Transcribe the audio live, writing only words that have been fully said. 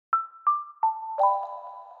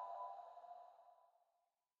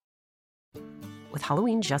With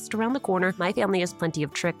Halloween just around the corner, my family has plenty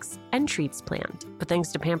of tricks and treats planned. But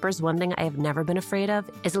thanks to Pampers, one thing I have never been afraid of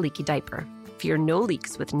is a leaky diaper. Fear no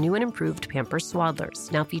leaks with new and improved Pampers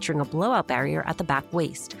Swaddlers, now featuring a blowout barrier at the back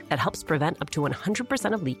waist that helps prevent up to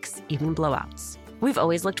 100% of leaks, even blowouts. We've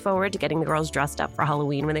always looked forward to getting the girls dressed up for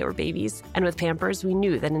Halloween when they were babies. And with Pampers, we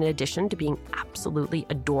knew that in addition to being absolutely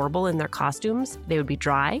adorable in their costumes, they would be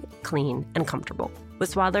dry, clean, and comfortable.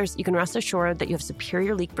 With Swaddlers, you can rest assured that you have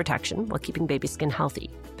superior leak protection while keeping baby skin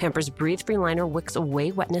healthy. Pampers Breathe-Free Liner wicks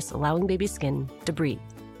away wetness, allowing baby skin to breathe,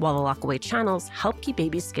 while the lock-away channels help keep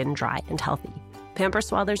baby skin dry and healthy. Pampers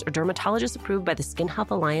Swaddlers are dermatologist approved by the Skin Health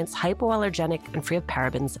Alliance, hypoallergenic, and free of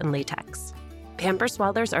parabens and latex. Pampers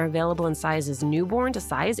Swaddlers are available in sizes newborn to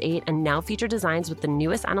size 8 and now feature designs with the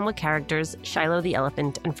newest animal characters, Shiloh the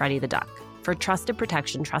elephant and Freddie the duck. For trusted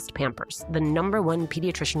protection, trust Pampers, the #1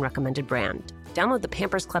 pediatrician recommended brand. Download the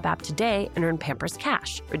Pampers Club app today and earn Pampers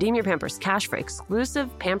Cash. Redeem your Pampers Cash for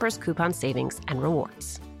exclusive Pampers coupon savings and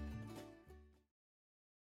rewards.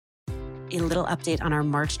 A little update on our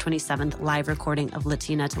March 27th live recording of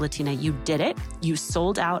Latina to Latina. You did it. You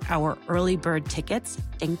sold out our early bird tickets.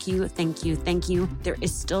 Thank you, thank you, thank you. There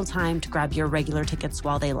is still time to grab your regular tickets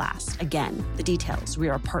while they last. Again, the details. We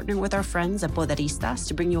are partnering with our friends at Poderistas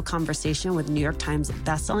to bring you a conversation with New York Times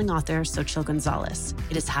bestselling author Xochitl Gonzalez.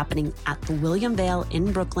 It is happening at the William Vale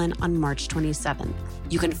in Brooklyn on March 27th.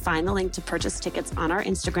 You can find the link to purchase tickets on our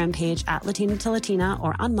Instagram page at Latina to Latina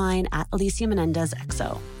or on mine at Alicia Menendez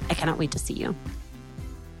XO. I cannot wait to see you.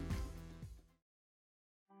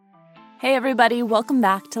 Hey everybody, welcome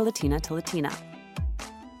back to Latina to Latina.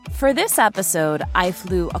 For this episode, I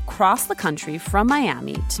flew across the country from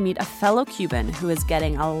Miami to meet a fellow Cuban who is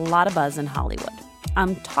getting a lot of buzz in Hollywood.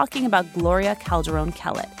 I'm talking about Gloria Calderón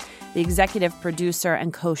Kellett, the executive producer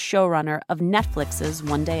and co-showrunner of Netflix's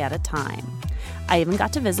One Day at a Time. I even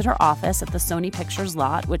got to visit her office at the Sony Pictures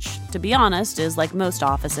lot, which, to be honest, is like most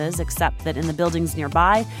offices, except that in the buildings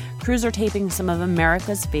nearby, crews are taping some of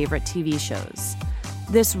America's favorite TV shows.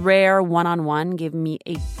 This rare one-on-one gave me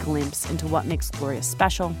a glimpse into what makes Gloria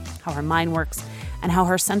special, how her mind works, and how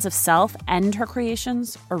her sense of self and her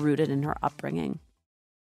creations are rooted in her upbringing.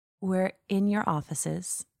 We're in your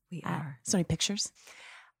offices. We are. Sony Pictures.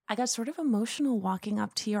 I got sort of emotional walking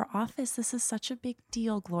up to your office. This is such a big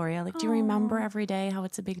deal, Gloria. Like, do you remember every day how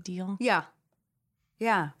it's a big deal? Yeah.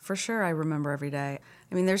 Yeah, for sure I remember every day.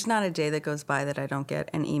 I mean, there's not a day that goes by that I don't get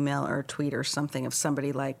an email or a tweet or something of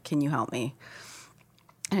somebody like, can you help me?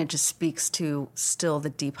 And it just speaks to still the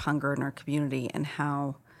deep hunger in our community and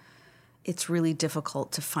how it's really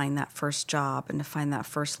difficult to find that first job and to find that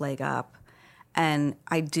first leg up. And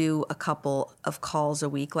I do a couple of calls a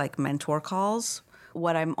week, like mentor calls.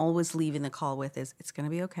 What I'm always leaving the call with is, it's going to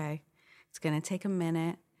be okay. It's going to take a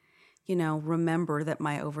minute. You know, remember that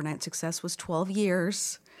my overnight success was 12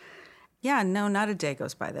 years. Yeah, no, not a day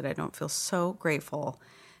goes by that I don't feel so grateful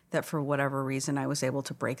that for whatever reason I was able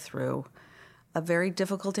to break through a very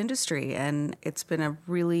difficult industry. And it's been a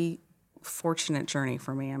really fortunate journey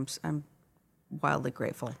for me. I'm wildly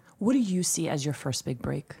grateful. What do you see as your first big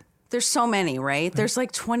break? There's so many, right? There's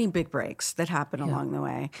like 20 big breaks that happen along the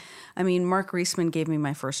way. I mean, Mark Reisman gave me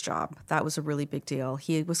my first job. That was a really big deal.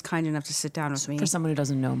 He was kind enough to sit down with me. For someone who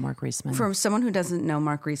doesn't know Mark Reisman. For someone who doesn't know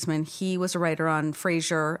Mark Reisman, he was a writer on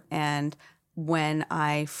Frasier. And when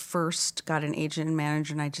I first got an agent and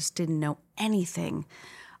manager and I just didn't know anything,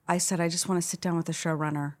 I said, I just want to sit down with a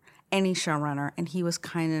showrunner, any showrunner. And he was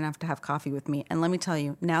kind enough to have coffee with me. And let me tell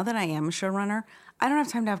you, now that I am a showrunner, I don't have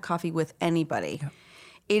time to have coffee with anybody. Yep.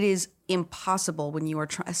 It is impossible when you are,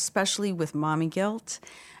 especially with mommy guilt.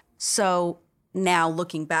 So now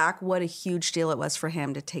looking back, what a huge deal it was for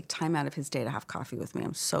him to take time out of his day to have coffee with me.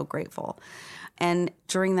 I'm so grateful. And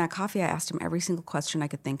during that coffee, I asked him every single question I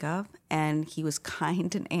could think of, and he was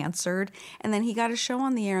kind and answered. And then he got a show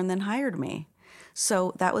on the air and then hired me.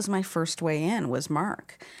 So that was my first way in, was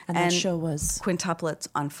Mark. And that show was? Quintuplets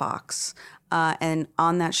on Fox. And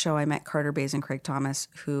on that show, I met Carter Bays and Craig Thomas,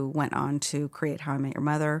 who went on to create How I Met Your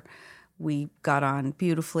Mother. We got on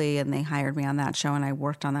beautifully, and they hired me on that show, and I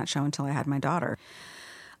worked on that show until I had my daughter.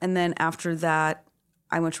 And then after that,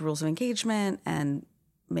 I went to Rules of Engagement and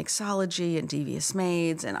Mixology and Devious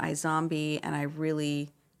Maids and iZombie, and I really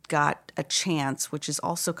got a chance, which is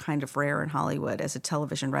also kind of rare in Hollywood. As a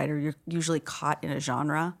television writer, you're usually caught in a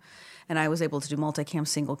genre. And I was able to do multicam,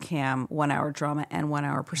 single cam, 1 hour drama, and 1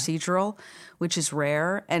 hour procedural, which is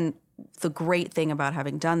rare. And the great thing about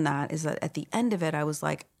having done that is that at the end of it, I was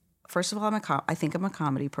like, first of all, I think I'm a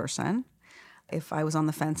comedy person. If I was on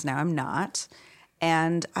the fence now, I'm not.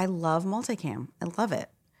 And I love multicam. I love it.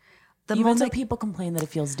 Even though people complain that it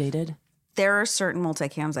feels dated? There are certain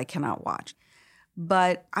multicams I cannot watch.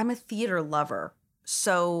 But I'm a theater lover.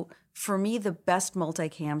 So for me, the best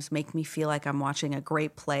multicams make me feel like I'm watching a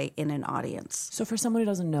great play in an audience. So for someone who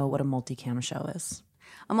doesn't know what a multicam show is.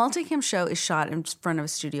 A multicam show is shot in front of a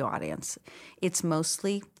studio audience. It's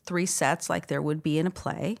mostly 3 sets like there would be in a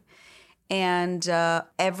play. And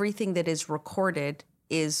everything that is recorded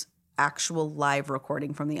is actual live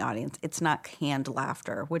recording from the audience. It's not canned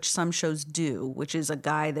laughter, which some shows do, which is a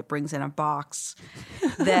guy that brings in a box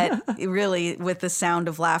that really with the sound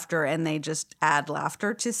of laughter and they just add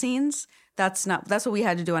laughter to scenes. That's what we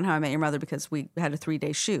had to do on How I Met Your Mother because we had a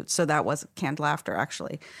 3-day shoot. So that was canned laughter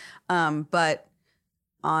actually. But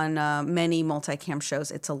on many multicam shows,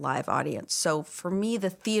 it's a live audience. So for me, the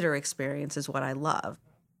theater experience is what I love.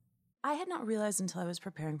 I had not realized until I was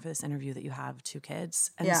preparing for this interview that you have 2 kids.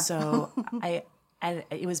 And so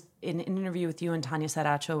it was in an interview with you and Tanya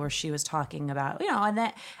Saracho where she was talking about,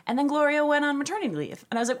 and then Gloria went on maternity leave.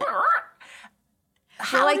 And I was like,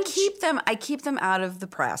 I keep them out of the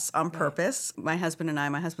press on purpose. My husband and I,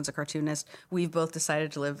 my husband's a cartoonist. We've both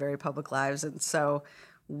decided to live very public lives. And so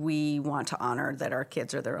we want to honor that our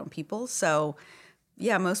kids are their own people. So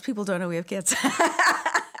yeah, most people don't know we have kids.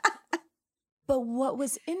 But what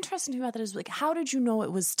was interesting to me about that is like, how did you know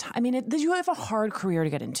it was time? I mean, did you have a hard career to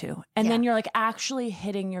get into? And then you're like actually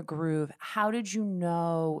hitting your groove. How did you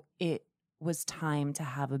know it was time to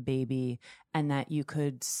have a baby and that you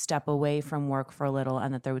could step away from work for a little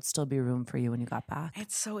and that there would still be room for you when you got back?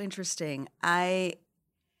 It's so interesting. I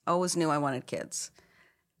always knew I wanted kids.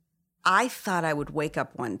 I thought I would wake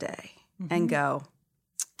up one day and go,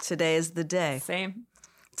 today is the day. Same.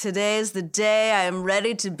 Today is the day I am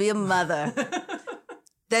ready to be a mother.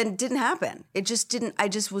 Then it didn't happen. It just didn't. I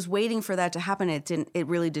just was waiting for that to happen. It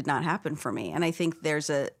really did not happen for me. And I think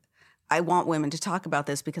I want women to talk about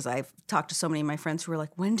this because I've talked to so many of my friends who are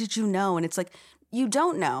like, when did you know? And it's like, you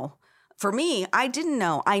don't know. For me, I didn't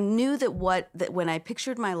know. I knew that when I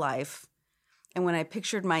pictured my life and when I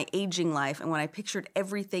pictured my aging life and when I pictured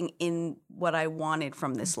everything in what I wanted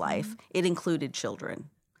from this life, it included children.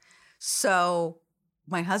 So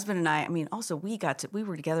my husband and I mean, also we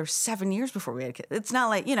were together 7 years before we had kids. It's not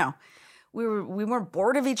like, we weren't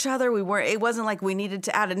bored of each other. It wasn't like we needed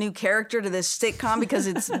to add a new character to this sitcom because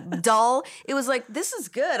it's dull. It was like, this is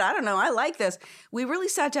good. I don't know. I like this. We really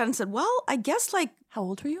sat down and said, well, I guess how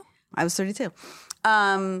old were you? I was 32.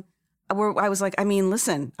 I was like, I mean,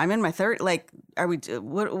 listen, I'm in my 30s. Like,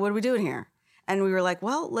 what are we doing here? And we were like,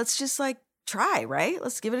 well, let's just try, right?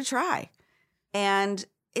 Let's give it a try. And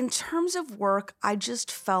in terms of work, I just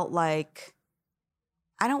felt like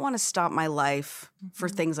I don't want to stop my life for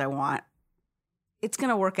things I want. It's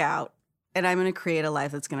going to work out, and I'm going to create a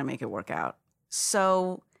life that's going to make it work out.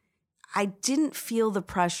 So I didn't feel the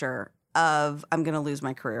pressure of I'm going to lose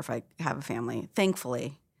my career if I have a family,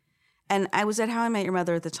 thankfully. And I was at How I Met Your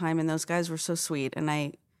Mother at the time, and those guys were so sweet, and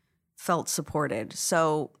I felt supported.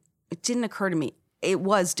 So it didn't occur to me. It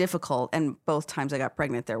was difficult, and both times I got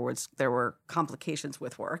pregnant, there were complications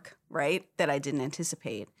with work, right, that I didn't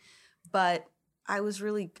anticipate. But I was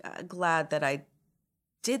really glad that I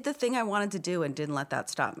did the thing I wanted to do and didn't let that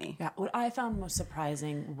stop me. Yeah, what I found most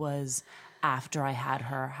surprising was after I had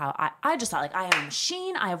her, how I just thought I am a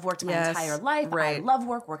machine. I have worked my entire life. Right. I love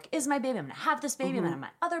work. Work is my baby. I'm going to have this baby. I'm going to have my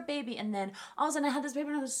other baby. And then all of a sudden I had this baby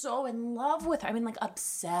and I was so in love with her. I mean,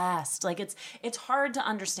 obsessed. It's hard to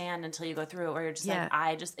understand until you go through it where you're just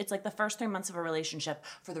it's like the first 3 months of a relationship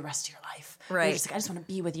for the rest of your life. Right. You're just I just want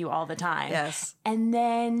to be with you all the time. Yes. And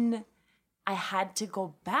then I had to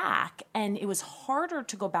go back, and it was harder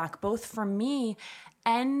to go back both for me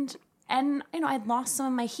and I'd lost some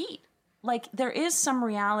of my heat. There is some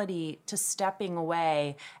reality to stepping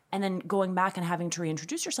away and then going back and having to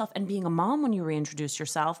reintroduce yourself and being a mom when you reintroduce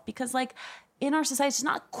yourself because in our society, it's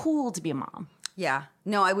not cool to be a mom. Yeah.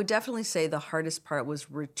 No, I would definitely say the hardest part was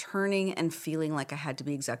returning and feeling like I had to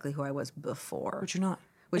be exactly who I was before. Which you're not.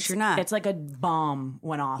 You're not. It's like a bomb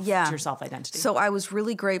went off to your self-identity. So I was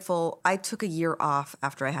really grateful. I took a year off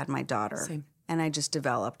after I had my daughter. Same. And I just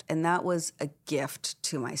developed. And that was a gift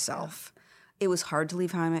to myself. Yeah. It was hard to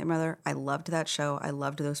leave How I Met Your Mother. I loved that show. I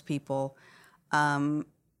loved those people. But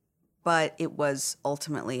it was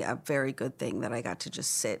ultimately a very good thing that I got to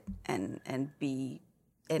just sit and be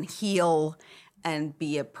and heal and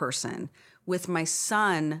be a person. With my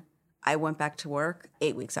son, I went back to work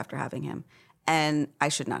 8 weeks after having him. And I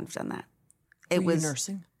should not have done that. Were you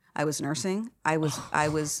nursing? I was nursing. I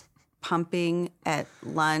was pumping at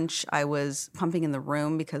lunch. I was pumping in the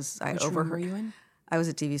room because I overheard. Which room were you in? I was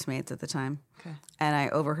at DV's Mates at the time. Okay. And I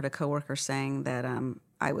overheard a coworker saying that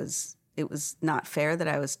it was not fair that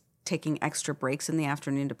I was taking extra breaks in the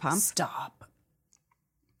afternoon to pump. Stop.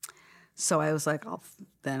 So I was like, I'll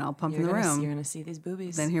pump in the room. You're going to see these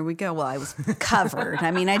boobies. Then here we go. Well, I was covered.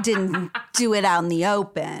 I mean, I didn't do it out in the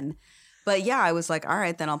open. But yeah, I was like, all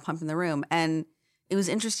right, then I'll pump in the room. And it was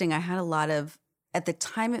interesting. I had a lot of, at the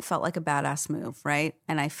time, it felt like a badass move, right?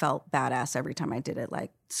 And I felt badass every time I did it.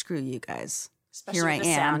 Like, screw you guys. Especially here with the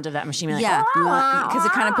I am. Sound of that machine. Like, yeah, because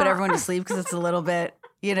it kind of put everyone to sleep because it's a little bit,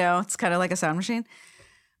 it's kind of like a sound machine.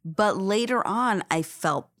 But later on, I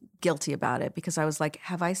felt guilty about it because I was like,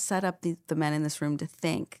 have I set up the men in this room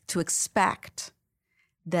to expect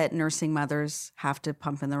that nursing mothers have to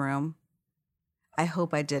pump in the room? I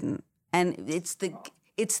hope I didn't. And it's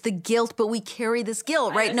the guilt, but we carry this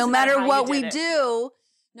guilt, right? No matter what we do,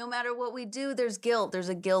 there's guilt. There's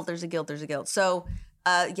a guilt. So,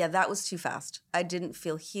 that was too fast. I didn't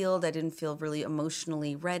feel healed. I didn't feel really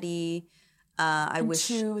emotionally ready. I wish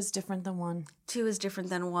 2 is different than 1. 2 is different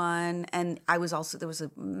than 1. And I was also, there was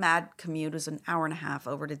a mad commute. It was an hour and a half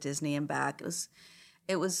over to Disney and back.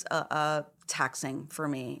 It was taxing for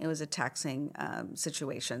me. It was a taxing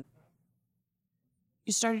situation.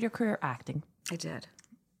 You started your career acting. I did.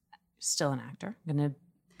 Still an actor. Going to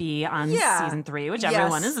be on season 3, which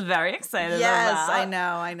everyone is very excited about. Yes,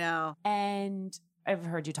 I know. And I've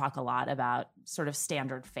heard you talk a lot about sort of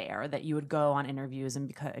standard fare, that you would go on interviews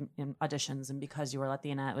and in auditions, and because you were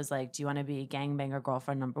Latina, it was like, do you want to be gangbanger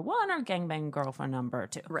girlfriend number 1 or gangbanger girlfriend number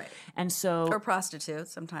 2? Right. And so, or prostitute.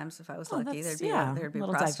 Sometimes, if I was lucky, there'd be a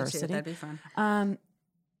little prostitute. Diversity. That'd be fun.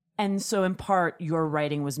 And so, in part, your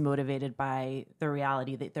writing was motivated by the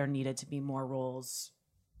reality that there needed to be more roles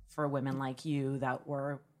for women like you that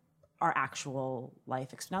were our actual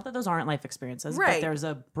life experience. Not that those aren't life experiences, right, but there's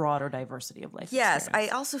a broader diversity of life experience. I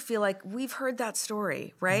also feel like we've heard that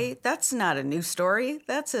story, right? Mm. That's not a new story.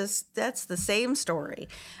 That's the same story.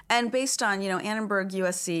 And based on, Annenberg,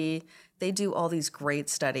 USC, they do all these great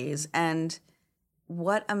studies. And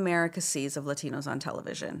what America sees of Latinos on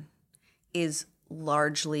television is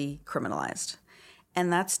largely criminalized.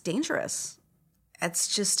 And that's dangerous.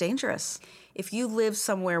 It's just dangerous. If you live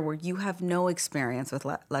somewhere where you have no experience with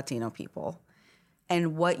Latino people,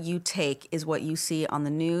 and what you take is what you see on the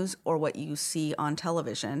news or what you see on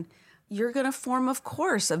television, you're going to form, of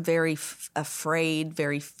course, a very afraid,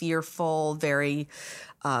 very fearful, very,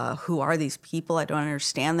 who are these people? I don't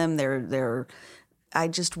understand them. I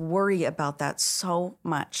just worry about that so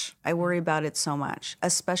much. I worry about it so much,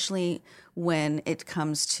 especially when it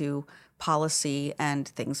comes to policy and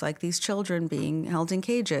things like these children being held in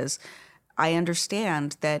cages. I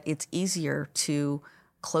understand that it's easier to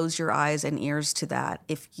close your eyes and ears to that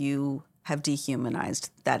if you have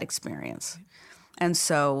dehumanized that experience. And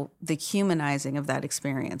so the humanizing of that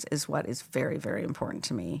experience is what is very, very important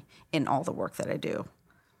to me in all the work that I do.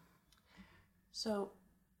 So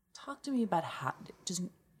talk to me about how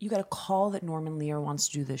you got a call that Norman Lear wants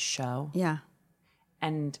to do this show? Yeah.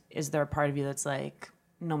 And is there a part of you that's like,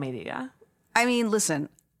 no me diga? I mean, listen,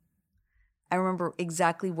 I remember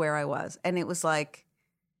exactly where I was. And it was like,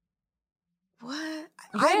 what?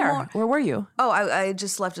 Where were you? Oh, I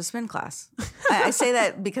just left a spin class. I say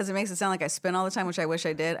that because it makes it sound like I spin all the time, which I wish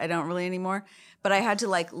I did. I don't really anymore. But I had to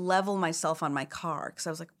level myself on my car because I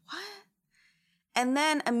was like, what? And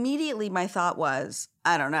then immediately my thought was,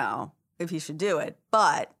 I don't know if he should do it,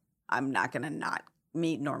 but I'm not going to not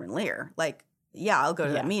meet Norman Lear. I'll go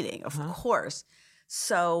to that meeting, of course.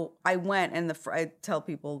 So I went, and I tell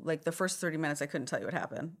people, the first 30 minutes I couldn't tell you what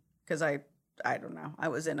happened because I don't know. I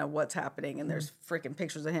was in a what's happening, and there's freaking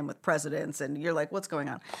pictures of him with presidents, and you're like, what's going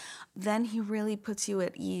on? Then he really puts you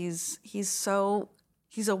at ease. He's a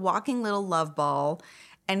walking little love ball,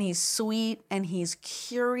 and he's sweet, and he's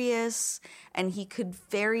curious, and he could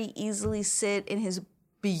very easily sit in his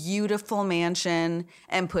beautiful mansion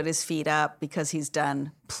and put his feet up because he's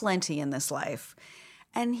done plenty in this life.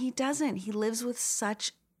 And he doesn't. He lives with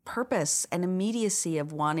such purpose and immediacy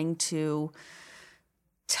of wanting to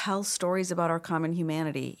tell stories about our common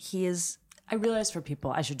humanity. He is... I realize for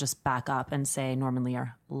people, I should just back up and say Norman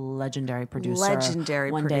Lear, legendary producer.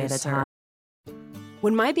 One day at a time.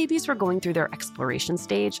 When my babies were going through their exploration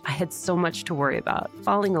stage, I had so much to worry about.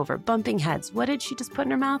 Falling over, bumping heads. What did she just put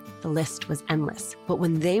in her mouth? The list was endless. But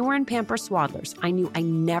when they were in Pampers Swaddlers, I knew I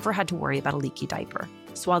never had to worry about a leaky diaper.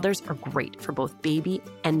 Swaddlers are great for both baby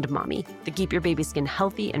and mommy. They keep your baby's skin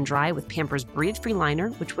healthy and dry with Pampers Breathe-Free Liner,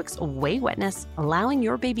 which wicks away wetness, allowing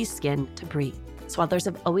your baby's skin to breathe. Swaddlers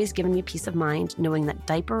have always given me peace of mind knowing that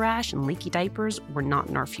diaper rash and leaky diapers were not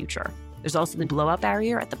in our future. There's also the blowout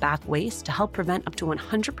barrier at the back waist to help prevent up to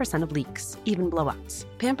 100% of leaks, even blowouts.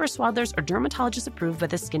 Pampers Swaddlers are dermatologist approved by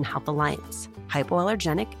the Skin Health Alliance,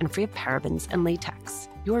 hypoallergenic and free of parabens and latex.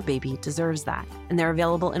 Your baby deserves that. And they're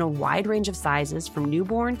available in a wide range of sizes from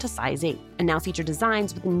newborn to size 8, and now feature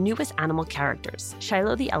designs with the newest animal characters,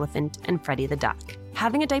 Shiloh the elephant and Freddie the duck.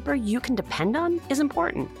 Having a diaper you can depend on is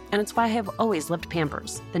important, and it's why I have always loved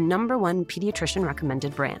Pampers, the #1 pediatrician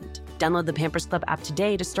recommended brand. Download the Pampers Club app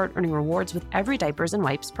today to start earning rewards with every diapers and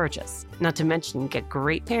wipes purchase. Not to mention, get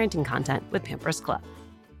great parenting content with Pampers Club.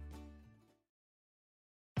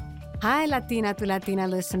 Hi, Latina to Latina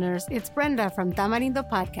listeners. It's Brenda from Tamarindo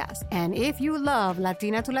Podcast. And if you love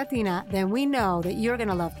Latina to Latina, then we know that you're going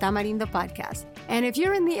to love Tamarindo Podcast. And if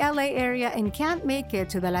you're in the LA area and can't make it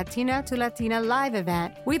to the Latina to Latina live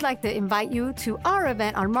event, we'd like to invite you to our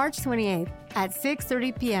event on March 28th. At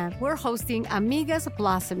 6:30 p.m., we're hosting Amigas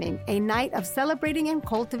Blossoming, a night of celebrating and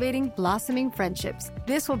cultivating blossoming friendships.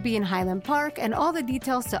 This will be in Highland Park, and all the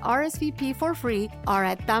details to RSVP for free are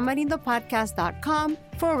at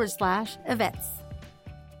tamarindopodcast.com/events.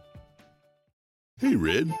 Hey,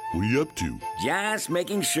 Red, what are you up to? Just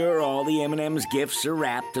making sure all the M&M's gifts are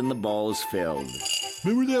wrapped and the ball's filled.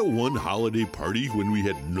 Remember that one holiday party when we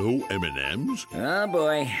had no M&Ms? Oh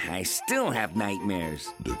boy, I still have nightmares.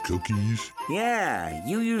 The cookies? Yeah,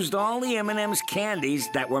 you used all the M&M's candies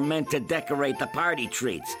that were meant to decorate the party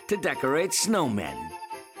treats, to decorate snowmen.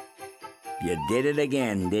 You did it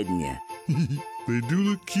again, didn't you? They do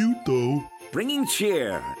look cute, though. Bringing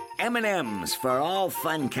cheer, M&M's for all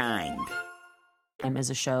fun kind.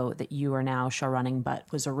 Is a show that you are now show running, but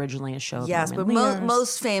was originally a show of Yes, Norman but Lear's.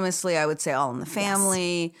 most famously, I would say All in the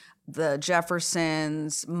Family, The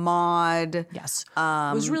Jeffersons, Maude. Yes.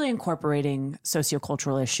 It was really incorporating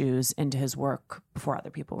sociocultural issues into his work before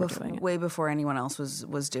other people were doing it. Way before anyone else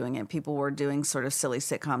was doing it. People were doing sort of silly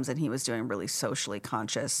sitcoms, and he was doing really socially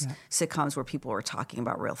conscious sitcoms where people were talking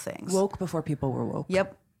about real things. Woke before people were woke.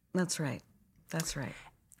 Yep, that's right. That's right.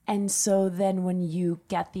 And so then when you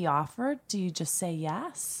get the offer, do you just say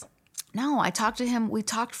yes? No, I talked to him. We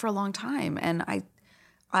talked for a long time, and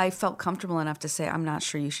I felt comfortable enough to say, I'm not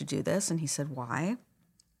sure you should do this. And he said, why?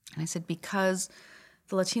 And I said, because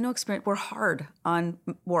the Latino experience, we're hard on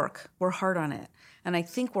work. We're hard on it. And I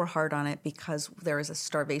think we're hard on it because there is a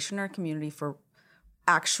starvation in our community for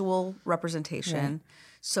actual representation. Right.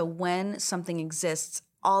 So when something exists,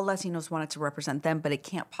 all Latinos want it to represent them, but it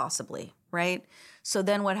can't possibly, right? So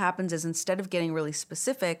then what happens is instead of getting really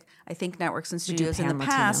specific, I think networks and studios in the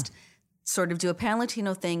past sort of do a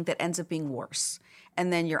Pan-Latino thing that ends up being worse.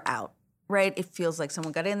 And then you're out, right? It feels like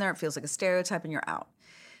someone got in there. It feels like a stereotype and you're out.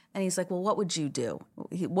 And he's like, well, what would you do?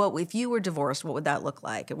 What if you were divorced, what would that look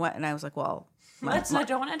like? And I was like, well, I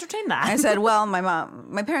don't want to entertain that. I said, well,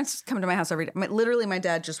 my parents come to my house every day. Literally, my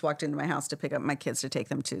dad just walked into my house to pick up my kids to take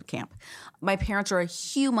them to camp. My parents are a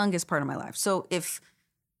humongous part of my life. So if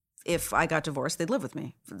I got divorced, they'd live with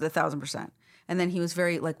me, 1,000%. And then he was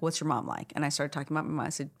very like, what's your mom like? And I started talking about my mom. I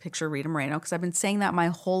said, picture Rita Moreno, because I've been saying that my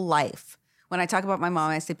whole life. When I talk about my mom,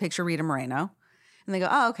 I say, picture Rita Moreno. And they go,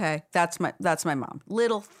 oh, okay, that's my mom.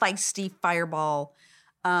 Little feisty fireball.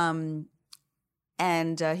 And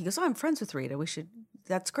he goes, oh, I'm friends with Rita.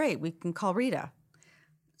 That's great. We can call Rita.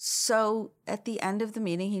 So at the end of the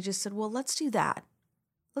meeting, he just said, well, let's do that.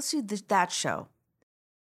 Let's do that show.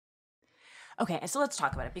 Okay, so let's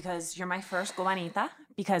talk about it because you're my first Cubanita,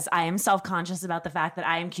 because I am self-conscious about the fact that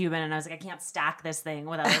I am Cuban, and I was like, I can't stack this thing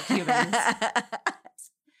with other Cubans.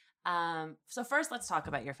 So first, let's talk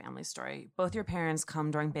about your family story. Both your parents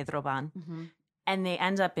come during Pedro Ban, and they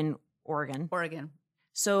end up in Oregon.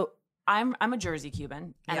 So I'm a Jersey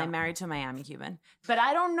Cuban, and I'm married to a Miami Cuban, but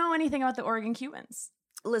I don't know anything about the Oregon Cubans.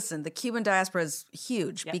 Listen, the Cuban diaspora is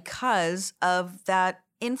huge because of that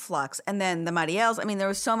influx. And then the Mariels, I mean, there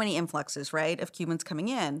were so many influxes, right, of Cubans coming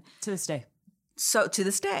in. To this day.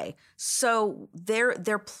 So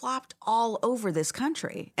they're plopped all over this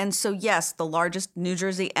country. And so, yes, the largest, New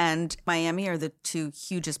Jersey and Miami are the two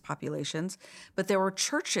hugest populations. But there were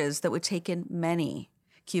churches that would take in many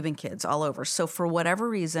Cuban kids all over. So for whatever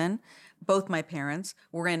reason, both my parents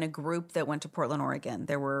were in a group that went to Portland, Oregon.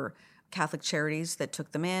 There were Catholic charities that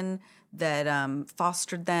took them in, that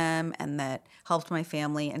fostered them, and that helped my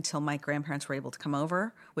family until my grandparents were able to come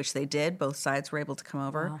over, which they did. Both sides were able to come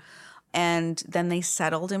over. Wow. And then they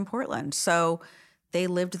settled in Portland. So they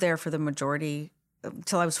lived there for the majority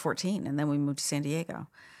until I was 14, and then we moved to San Diego.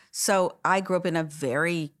 So I grew up in a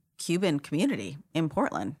very Cuban community in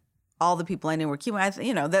Portland. all the people I knew were Cuban.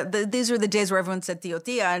 These were the days where everyone said Tio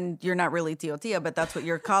Tia, and you're not really Tio Tia, but that's what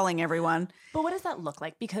you're calling everyone. But what does that look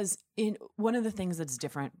like? Because one of the things that's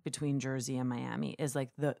different between Jersey and Miami is like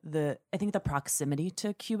I think the proximity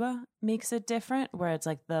to Cuba makes it different, where it's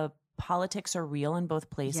like the politics are real in both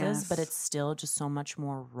places, but it's still just so much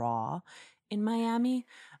more raw in Miami.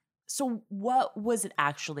 So what was it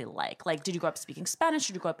actually like? Like, did you grow up speaking Spanish?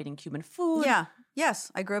 Did you grow up eating Cuban food? Yeah.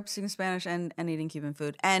 Yes. I grew up speaking Spanish and eating Cuban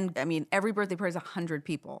food. And I mean, every birthday party is 100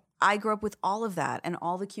 people. I grew up with all of that and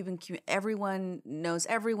all the Cuban, everyone knows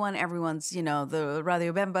everyone. Everyone's, the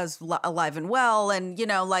Radio Bemba's alive and well. And,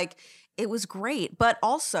 it was great. But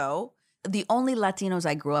also, the only Latinos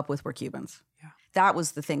I grew up with were Cubans. That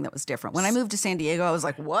was the thing that was different. When I moved to San Diego, I was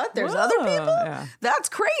like, what? There's other people? Yeah. That's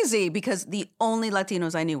crazy, because the only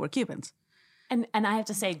Latinos I knew were Cubans. And I have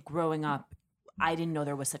to say, growing up, I didn't know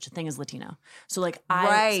there was such a thing as Latino. So like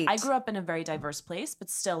I grew up in a very diverse place, but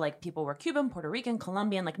still like people were Cuban, Puerto Rican,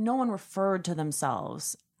 Colombian. Like no one referred to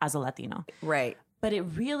themselves as a Latino. Right. But it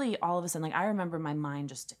really, all of a sudden, like I remember my mind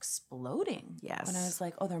just exploding. Yes. When I was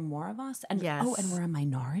like, oh, there are more of us? And yes. Oh, and we're a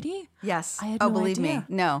minority? Yes. I had no believe idea. me.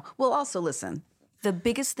 No. Well, also listen. The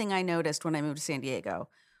biggest thing I noticed when I moved to San Diego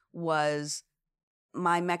was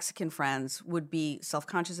my Mexican friends would be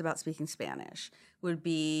self-conscious about speaking Spanish, would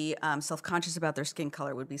be self-conscious about their skin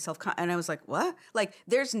color, would be and I was like, what? Like,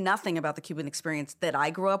 there's nothing about the Cuban experience that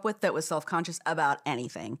I grew up with that was self-conscious about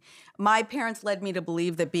anything. My parents led me to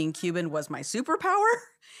believe that being Cuban was my superpower,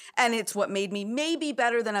 and it's what made me maybe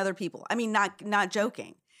better than other people. I mean, not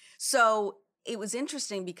joking. So it was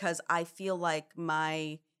interesting because I feel like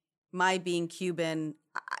my being Cuban,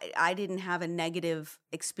 I didn't have a negative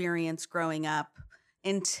experience growing up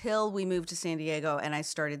until we moved to San Diego and I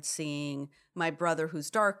started seeing my brother, who's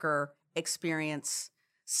darker, experience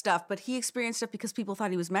stuff. But he experienced stuff because people thought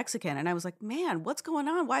he was Mexican. And I was like, man, what's going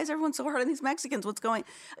on? Why is everyone so hard on these Mexicans?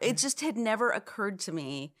 It just had never occurred to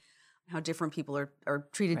me how different people are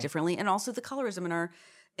treated differently. And also the colorism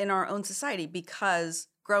in our own society, because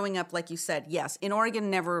growing up, like you said, yes, in Oregon,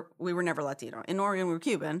 we were never Latino. In Oregon, we were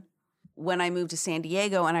Cuban. When I moved to San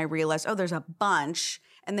Diego and I realized, oh, there's a bunch,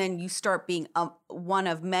 and then you start being one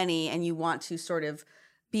of many and you want to sort of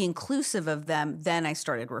be inclusive of them, then I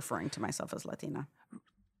started referring to myself as Latina.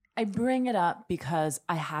 I bring it up because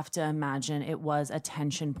I have to imagine it was a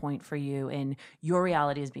tension point for you in your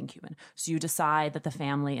reality as being Cuban. So you decide that the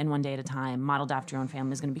family, and one day at a time, modeled after your own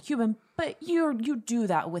family, is going to be Cuban, but you do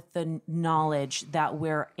that with the knowledge that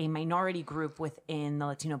we're a minority group within the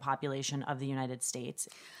Latino population of the United States.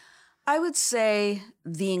 I would say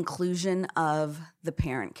the inclusion of the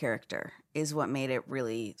parent character is what made it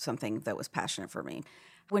really something that was passionate for me.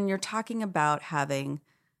 When you're talking about having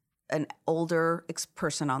an older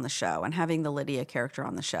person on the show and having the Lydia character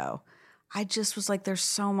on the show, I just was like, there's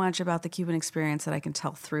so much about the Cuban experience that I can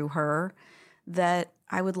tell through her that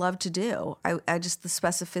I would love to do. I just, the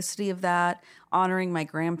specificity of that, honoring my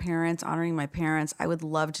grandparents, honoring my parents, I would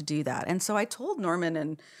love to do that. And so I told Norman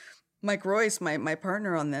and Mike Royce, my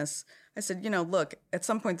partner on this, I said, look, at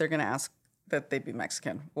some point they're going to ask that they be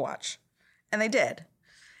Mexican. Watch. And they did.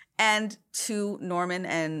 And to Norman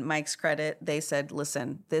and Mike's credit, they said,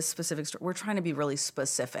 listen, this specific story, we're trying to be really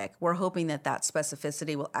specific. We're hoping that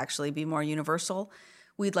specificity will actually be more universal.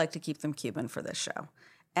 We'd like to keep them Cuban for this show.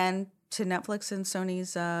 And to Netflix and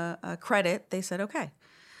Sony's credit, they said, okay.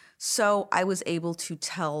 So I was able to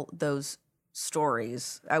tell those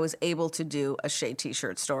stories. I was able to do a Shea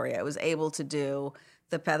T-shirt story. I was able to do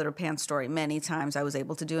the Pedro Pan story many times. I was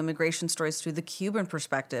able to do immigration stories through the Cuban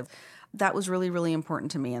perspective. That was really, really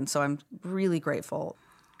important to me. And so I'm really grateful.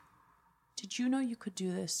 Did you know you could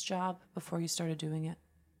do this job before you started doing it?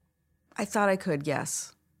 I thought I could,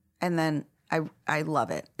 yes. And then I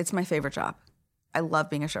love it. It's my favorite job. I love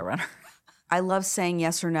being a showrunner. I love saying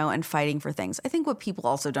yes or no and fighting for things. I think what people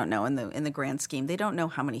also don't know in the grand scheme, they don't know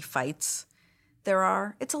how many fights there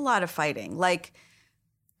are. It's a lot of fighting. Like,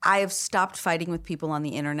 I have stopped fighting with people on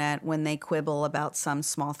the internet when they quibble about some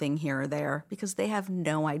small thing here or there, because they have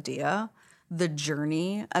no idea the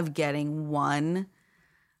journey of getting one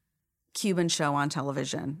Cuban show on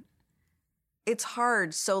television. It's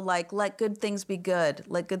hard. So, like, let good things be good.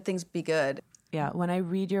 Let good things be good. Yeah, when I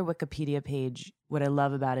read your Wikipedia page, what I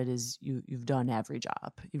love about it is you've done every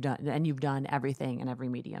job. You've done everything in every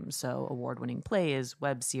medium. So award-winning plays,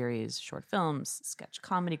 web series, short films, sketch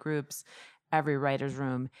comedy groups, every writer's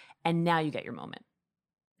room, and now you get your moment.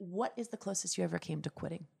 What is the closest you ever came to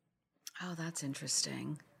quitting? Oh, that's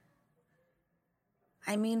interesting.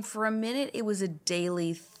 I mean, for a minute, it was a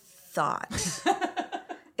daily thought.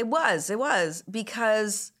 It was,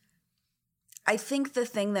 because I think the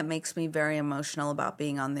thing that makes me very emotional about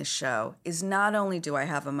being on this show is not only do I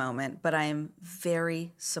have a moment, but I am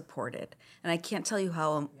very supported. And I can't tell you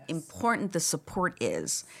how important the support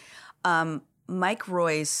is. Mike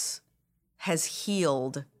Royce has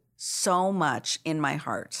healed so much in my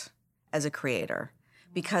heart as a creator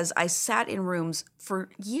because I sat in rooms for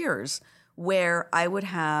years where I would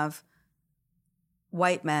have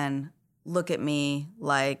white men look at me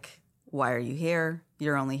like, why are you here?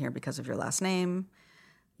 You're only here because of your last name.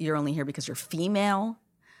 You're only here because you're female.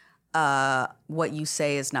 What you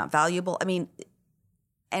say is not valuable. I mean,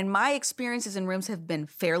 and my experiences in rooms have been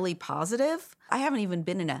fairly positive. I haven't even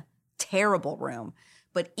been in a terrible room,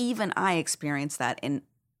 but even I experienced that in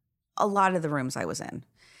a lot of the rooms I was in.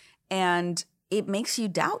 And it makes you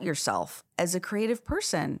doubt yourself as a creative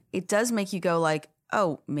person. It does make you go like,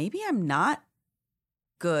 oh, maybe I'm not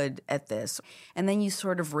good at this. And then you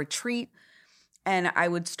sort of retreat. And I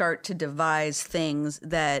would start to devise things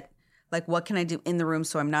that, like, what can I do in the room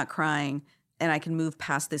so I'm not crying and I can move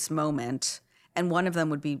past this moment? And one of them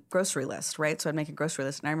would be grocery list, right? So I'd make a grocery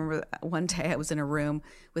list. And I remember one day I was in a room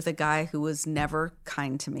with a guy who was never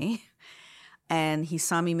kind to me. And he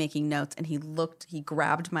saw me making notes and he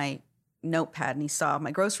grabbed my notepad and he saw my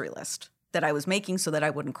grocery list that I was making so that I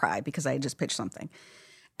wouldn't cry because I had just pitched something.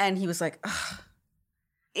 And he was like, ugh.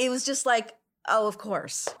 It was just like, oh, of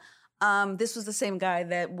course. This was the same guy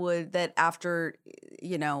that after,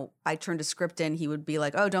 I turned a script in, he would be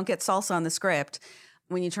like, oh, don't get salsa on the script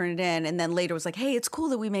when you turn it in. And then later was like, hey, it's cool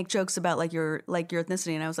that we make jokes about like your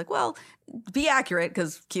ethnicity. And I was like, well, be accurate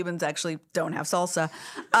because Cubans actually don't have salsa.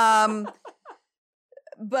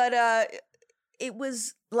 But it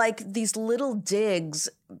was like these little digs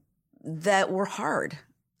that were hard.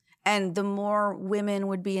 And the more women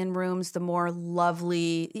would be in rooms, the more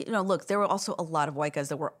lovely, look, there were also a lot of white guys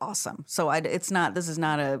that were awesome. So this is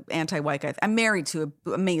not a anti-white guy. I'm married to an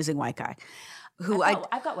amazing white guy who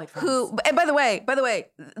I've got white friends. And by the way,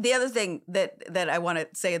 the other thing that I want to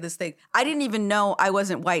say in this thing, I didn't even know I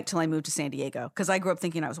wasn't white till I moved to San Diego because I grew up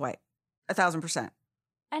thinking I was white, 1,000%.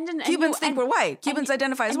 Cubans think we're white. Cubans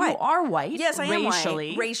identify as white. You are white. Yes, I am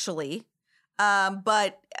white. Racially.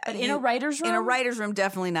 But in a writer's room? In a writer's room,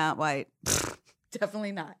 definitely not white.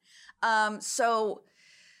 Definitely not. So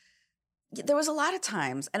there was a lot of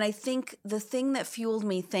times. And I think the thing that fueled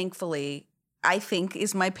me, thankfully, I think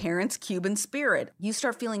is my parents' Cuban spirit. You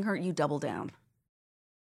start feeling hurt, you double down.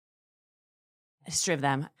 History of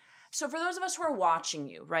them. So for those of us who are watching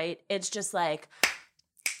you, right, it's just like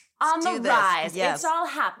on the rise. Yes. It's all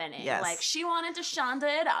happening. Yes. Like she wanted to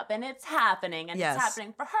Shonda it up and it's happening and yes. It's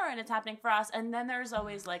happening for her and it's happening for us. And then there's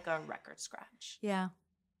always like a record scratch. Yeah.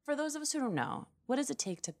 For those of us who don't know, what does it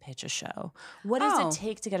take to pitch a show? What does it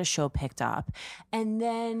take to get a show picked up? And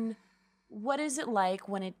then what is it like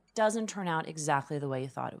when it doesn't turn out exactly the way you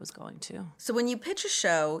thought it was going to? So when you pitch a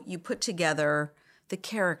show, you put together the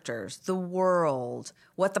characters, the world,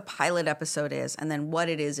 what the pilot episode is, and then what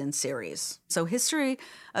it is in series. So History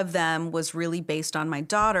of Them was really based on my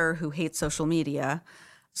daughter who hates social media.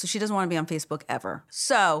 So she doesn't want to be on Facebook ever.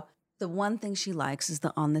 So the one thing she likes is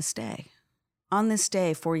the On This Day. On This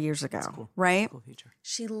Day 4 years ago, cool. Right? Cool feature.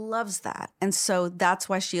 She loves that. And so that's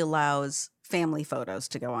why she allows family photos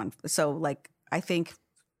to go on. So like, I think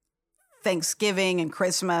Thanksgiving and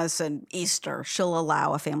Christmas and Easter, she'll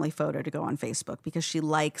allow a family photo to go on Facebook because she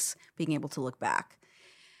likes being able to look back.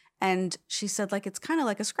 And she said, like, it's kind of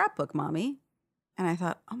like a scrapbook, Mommy. And I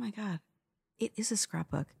thought, oh my God, it is a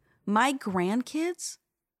scrapbook. My grandkids,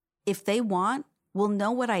 if they want, will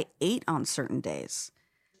know what I ate on certain days.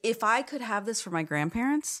 If I could have this for my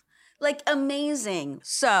grandparents, like amazing.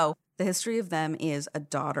 So the History of Them is a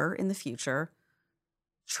daughter in the future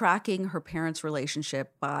tracking her parents'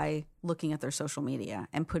 relationship by looking at their social media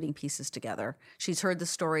and putting pieces together. She's heard the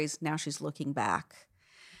stories, now she's looking back.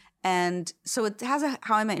 And so it has a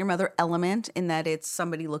How I Met Your Mother element in that it's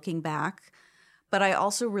somebody looking back. But I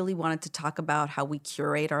also really wanted to talk about how we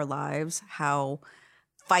curate our lives, how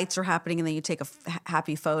fights are happening and then you take a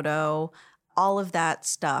happy photo, all of that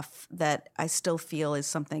stuff that I still feel is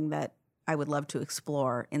something that I would love to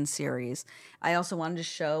explore in series. I also wanted to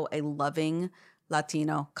show a loving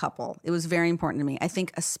Latino couple. It was very important to me. I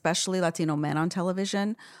think especially Latino men on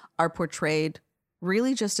television are portrayed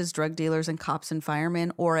really just as drug dealers and cops and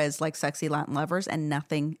firemen or as like sexy Latin lovers and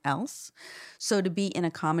nothing else. So to be in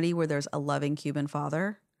a comedy where there's a loving Cuban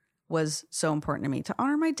father was so important to me. To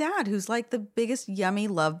honor my dad, who's like the biggest yummy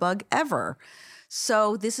love bug ever.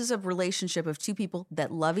 So this is a relationship of two people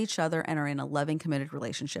that love each other and are in a loving, committed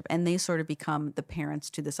relationship. And they sort of become the parents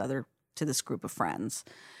to this group of friends.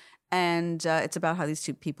 And it's about how these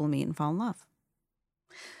two people meet and fall in love.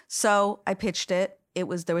 So I pitched it. There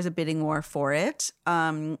was a bidding war for it,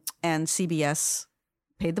 and CBS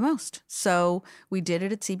paid the most. So we did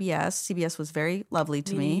it at CBS. CBS was very lovely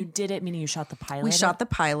to me. You did it, meaning you shot the pilot? We shot the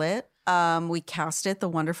pilot. We cast it. The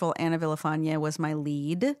wonderful Anna Villafana was my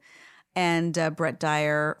lead. And Brett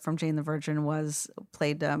Dyer from Jane the Virgin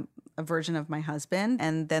played a version of my husband.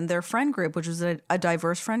 And then their friend group, which was a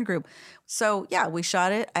diverse friend group. So yeah, we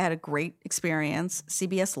shot it. I had a great experience.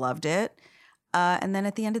 CBS loved it. And then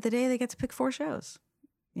at the end of the day, they get to pick 4 shows,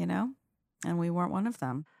 and we weren't one of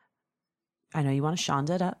them. I know you want to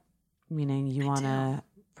Shonda it up, meaning you want a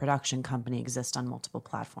production company exist on multiple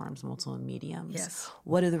platforms, multiple mediums. Yes.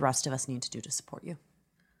 What do the rest of us need to do to support you?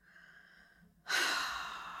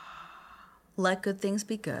 Let good things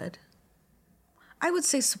be good. I would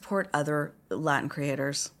say support other Latin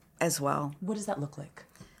creators as well. What does that look like?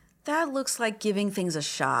 That looks like giving things a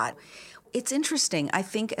shot. It's interesting. I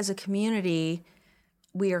think as a community,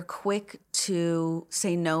 we are quick to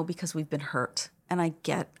say no because we've been hurt. And I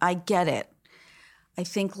get it. I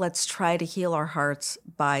think let's try to heal our hearts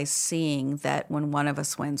by seeing that when one of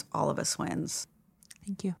us wins, all of us wins.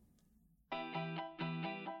 Thank you.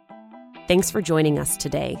 Thanks for joining us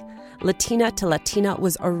today. Latina to Latina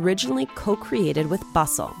was originally co-created with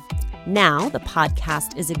Bustle. Now the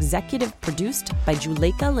podcast is executive produced by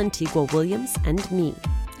Juleka Lantigua Williams and me.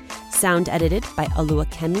 Sound edited by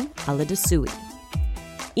Oluwakemi Aladasui.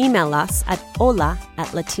 Email us at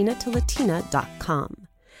hola@latinatolatina.com.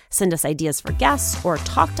 Send us ideas for guests or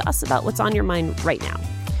talk to us about what's on your mind right now.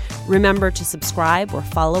 Remember to subscribe or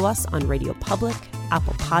follow us on Radio Public,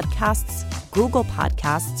 Apple Podcasts, Google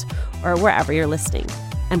Podcasts, or wherever you're listening.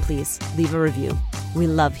 And please leave a review. We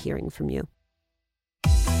love hearing from you.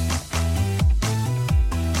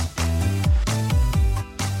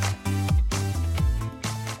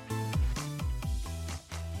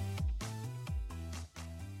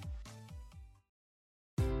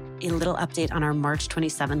 A little update on our March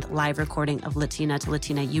 27th live recording of Latina to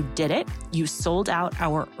Latina. You did it. You sold out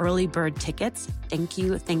our early bird tickets. Thank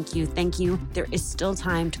you, thank you, thank you. There is still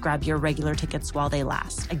time to grab your regular tickets while they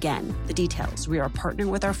last. Again, the details. We are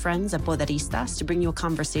partnering with our friends at Boderistas to bring you a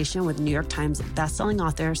conversation with New York Times bestselling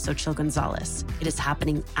author Xochitl Gonzalez. It is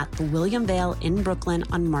happening at the William Vale in Brooklyn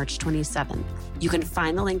on March 27th. You can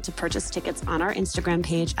find the link to purchase tickets on our Instagram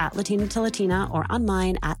page at Latina to Latina or on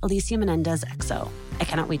mine at Alicia Menendez XO. I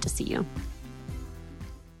cannot wait to see you.